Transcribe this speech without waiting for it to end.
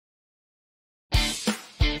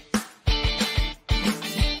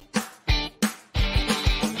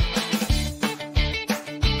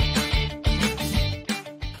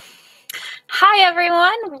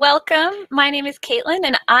everyone, welcome. My name is Caitlin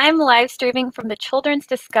and I'm live streaming from the Children's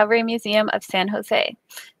Discovery Museum of San Jose.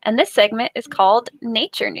 And this segment is called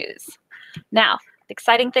Nature News. Now, the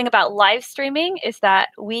exciting thing about live streaming is that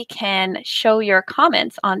we can show your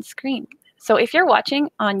comments on screen. So if you're watching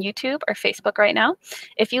on YouTube or Facebook right now,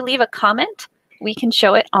 if you leave a comment, we can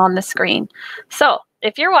show it on the screen. So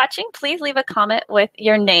if you're watching, please leave a comment with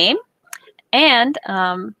your name and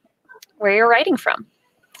where you're writing from.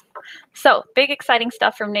 So big exciting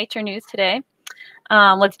stuff from Nature News today.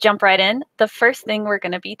 Let's jump right in. The first thing we're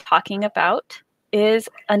going to be talking about is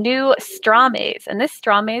a new straw maze. And this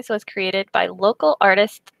straw maze was created by local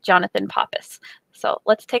artist Jonathan Pappas. So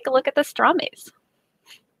let's take a look at the straw maze.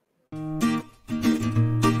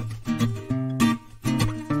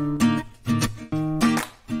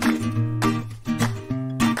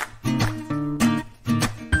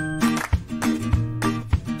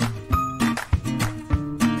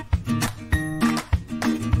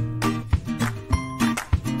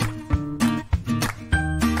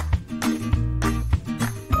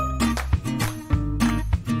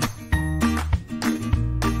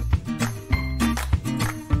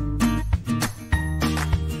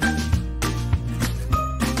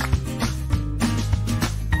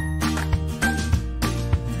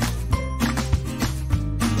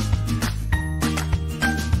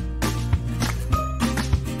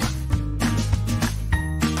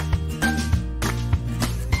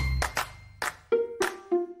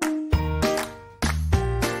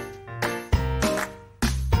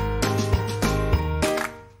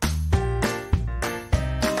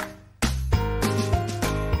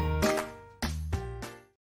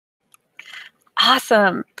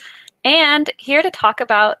 Awesome. And here to talk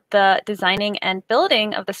about the designing and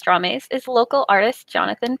building of the straw maze is local artist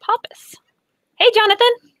Jonathan Pappas. Hey, Jonathan.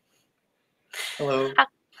 Hello.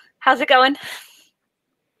 How's it going?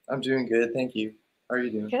 I'm doing good, thank you. How are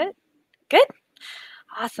you doing? Good. Good.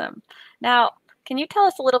 Awesome. Now, can you tell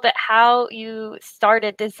us a little bit how you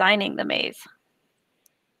started designing the maze?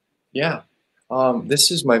 Yeah. This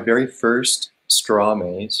is my very first straw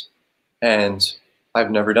maze, and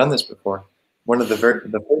I've never done this before. One of the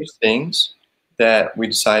first things that we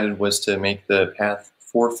decided was to make the path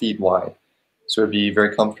 4 feet wide, so it'd be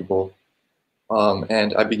very comfortable.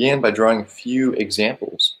 And I began by drawing a few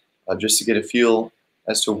examples, just to get a feel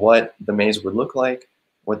as to what the maze would look like,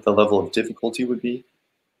 what the level of difficulty would be.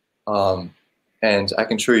 And I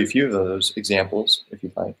can show you a few of those examples if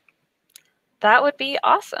you'd like. That would be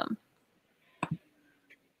awesome.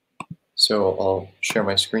 So I'll share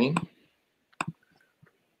my screen.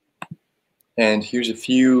 And here's a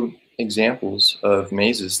few examples of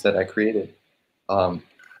mazes that I created for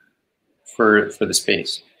the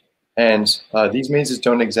space. And these mazes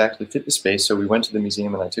don't exactly fit the space, so we went to the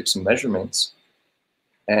museum and I took some measurements.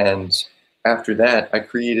 And after that, I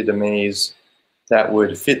created a maze that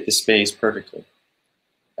would fit the space perfectly.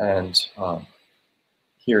 And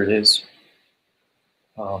here it is.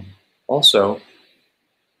 Also,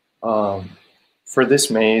 for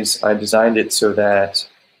this maze, I designed it so that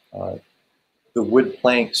the wood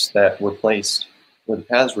planks that were placed, where the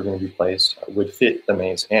paths were going to be placed, would fit the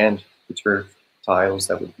maze, and the turf tiles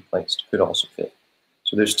that would be placed could also fit.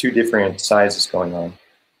 So there's 2 different sizes going on.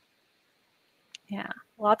 Yeah,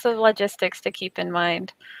 lots of logistics to keep in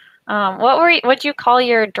mind. What'd you call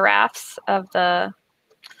your drafts of the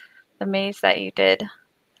maze that you did?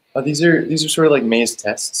 These are sort of like maze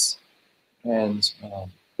tests, and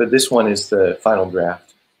but this one is the final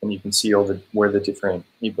draft, and you can see where the different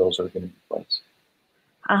hay bales are going to be placed.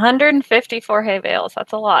 154 hay bales.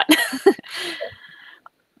 That's a lot.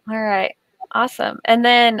 All right. Awesome. And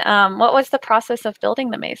then what was the process of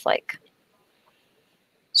building the maze like?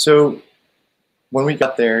 So when we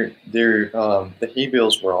got there, the hay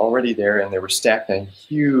bales were already there, and they were stacked in a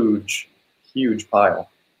huge, huge pile.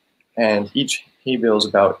 And each hay bale is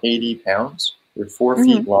about 80 pounds. They're 4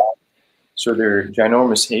 feet long, so they're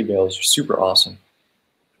ginormous hay bales. They're super awesome.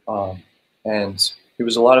 And it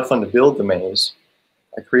was a lot of fun to build the maze.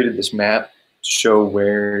 I created this map to show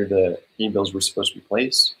where the hay bales were supposed to be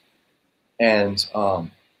placed. And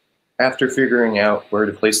after figuring out where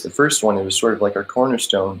to place the first one, it was sort of like our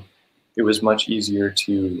cornerstone. It was much easier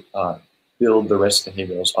to build the rest of the hay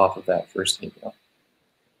bales off of that first hay bale.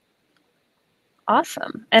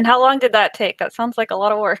 Awesome. And how long did that take? That sounds like a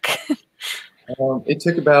lot of work. It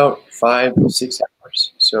took about 5 to 6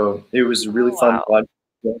 hours. So it was a really fun project.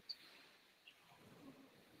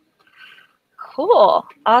 Cool.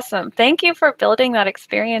 Awesome. Thank you for building that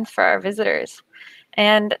experience for our visitors.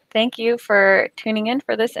 And thank you for tuning in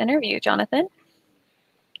for this interview, Jonathan.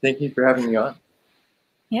 Thank you for having me on.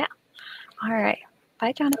 Yeah. All right.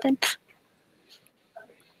 Bye, Jonathan.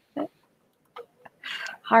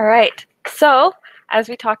 All right. So as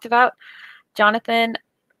we talked about, Jonathan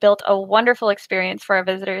built a wonderful experience for our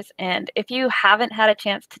visitors. And if you haven't had a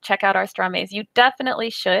chance to check out our straw maze, you definitely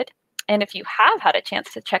should. And if you have had a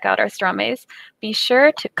chance to check out our straw maze, be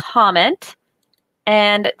sure to comment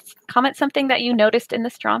and comment something that you noticed in the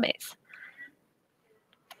straw maze.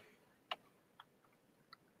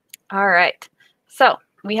 All right. So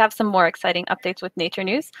we have some more exciting updates with nature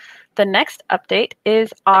news. The next update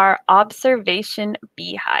is our observation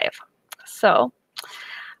beehive. So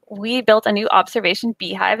we built a new observation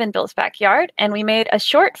beehive in Bill's backyard, and we made a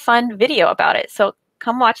short, fun video about it. So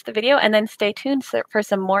come watch the video and then stay tuned for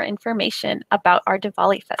some more information about our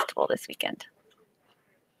Diwali festival this weekend.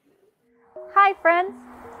 Hi, friends.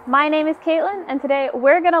 My name is Caitlin, and today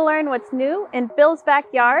we're going to learn what's new in Bill's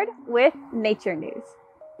backyard with nature news.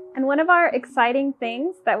 And one of our exciting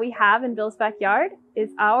things that we have in Bill's backyard is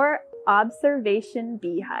our observation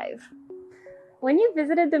beehive. When you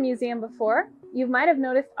visited the museum before, you might have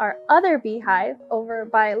noticed our other beehive over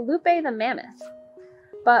by Lupe the mammoth.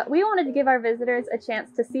 But we wanted to give our visitors a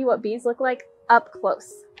chance to see what bees look like up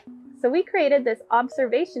close. So we created this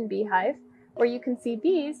observation beehive where you can see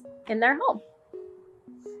bees in their home.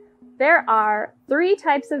 There are 3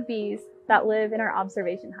 types of bees that live in our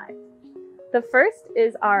observation hive. The first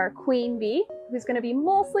is our queen bee, who's going to be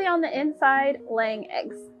mostly on the inside laying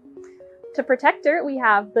eggs. To protect her, we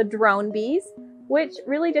have the drone bees, which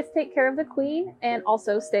really just take care of the queen and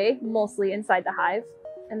also stay mostly inside the hive.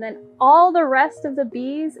 And then all the rest of the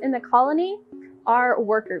bees in the colony are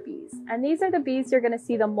worker bees. And these are the bees you're going to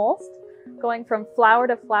see the most, going from flower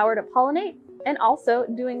to pollinate and also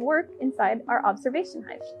doing work inside our observation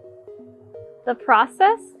hive. The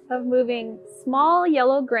process of moving small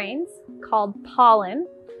yellow grains called pollen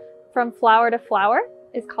from flower to flower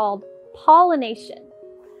is called pollination.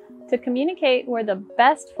 To communicate where the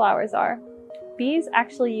best flowers are, bees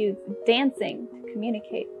actually use dancing to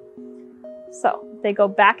communicate. So they go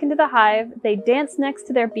back into the hive, they dance next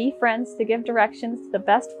to their bee friends to give directions to the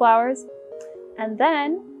best flowers, and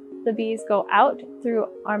then the bees go out through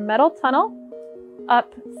our metal tunnel,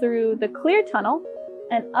 up through the clear tunnel,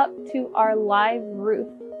 and up to our live roof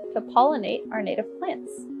to pollinate our native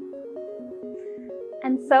plants.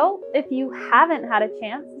 And so, if you haven't had a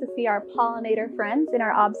chance to see our pollinator friends in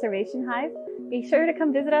our observation hive, be sure to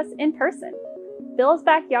come visit us in person. Bill's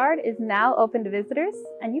backyard is now open to visitors,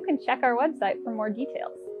 and you can check our website for more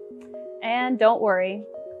details. And don't worry,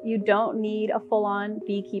 you don't need a full-on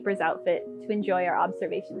beekeeper's outfit to enjoy our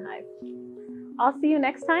observation hive. I'll see you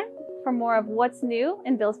next time for more of what's new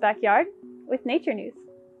in Bill's backyard with Nature News.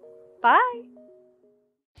 Bye!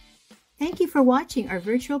 Thank you for watching our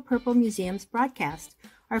Virtual Purple Museums broadcast.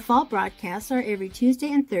 Our fall broadcasts are every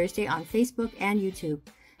Tuesday and Thursday on Facebook and YouTube.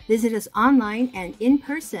 Visit us online and in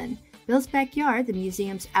person. Bill's Backyard, the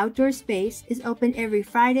museum's outdoor space, is open every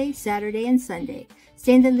Friday, Saturday, and Sunday.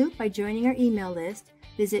 Stay in the loop by joining our email list.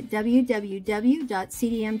 Visit www.cdm.org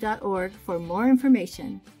for more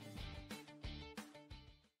information.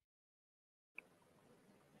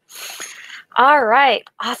 All right,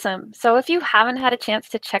 awesome. So if you haven't had a chance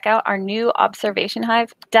to check out our new observation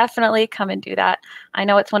hive, definitely come and do that. I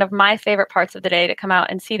know it's one of my favorite parts of the day to come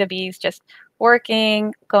out and see the bees just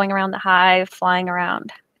working, going around the hive, flying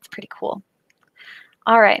around. It's pretty cool.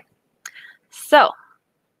 All right, so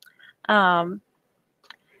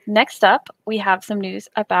next up, we have some news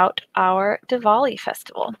about our Diwali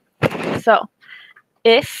festival. So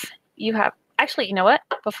if you have, actually, you know what?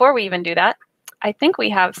 Before we even do that, I think we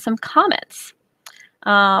have some comments.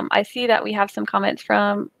 I see that we have some comments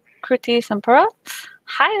from Kruti Sampura.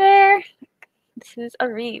 Hi there. This is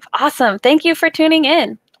Arif. Awesome. Thank you for tuning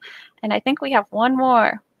in. And I think we have one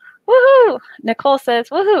more. Woohoo! Nicole says,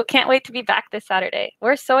 woohoo, can't wait to be back this Saturday.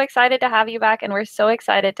 We're so excited to have you back, and we're so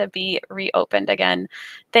excited to be reopened again.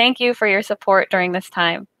 Thank you for your support during this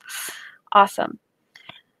time. Awesome.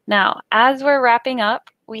 Now, as we're wrapping up,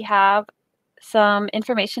 we have some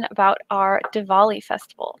information about our Diwali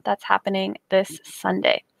festival that's happening this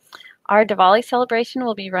Sunday. Our Diwali celebration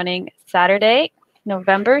will be running Saturday,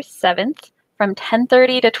 November 7th from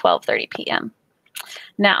 10:30 to 12:30 p.m.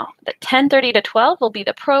 Now, the 10:30 to 12 will be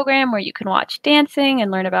the program where you can watch dancing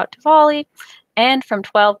and learn about Diwali. And from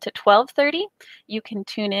 12 to 12:30, you can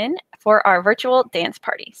tune in for our virtual dance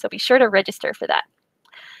party. So be sure to register for that.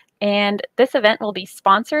 And this event will be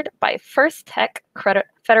sponsored by First Tech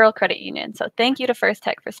Federal Credit Union. So thank you to First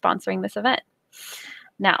Tech for sponsoring this event.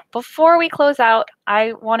 Now, before we close out,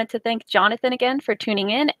 I wanted to thank Jonathan again for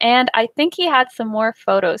tuning in. And I think he had some more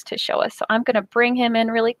photos to show us. So I'm going to bring him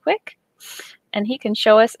in really quick. And he can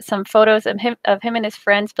show us some photos of him and his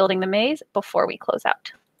friends building the maze before we close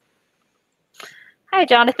out. Hi,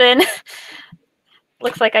 Jonathan.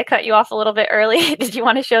 Looks like I cut you off a little bit early. Did you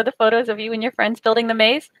want to show the photos of you and your friends building the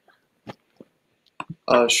maze?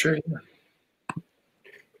 Sure. Yeah.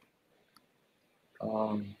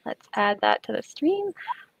 Let's add that to the stream.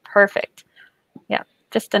 Perfect. Yeah,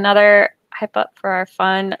 just another hype up for our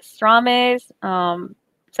fun straw maze.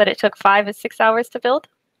 Said it took 5 to 6 hours to build.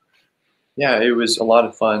 Yeah, it was a lot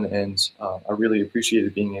of fun, and I really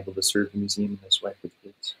appreciated being able to serve the museum in this way for the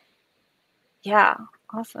kids. Yeah,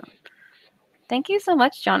 awesome. Thank you so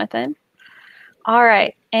much, Jonathan. All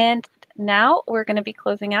right, and now we're going to be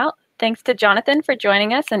closing out. Thanks to Jonathan for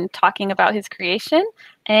joining us and talking about his creation.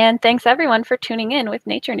 And thanks everyone for tuning in with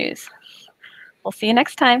Nature News. We'll see you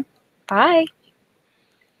next time. Bye.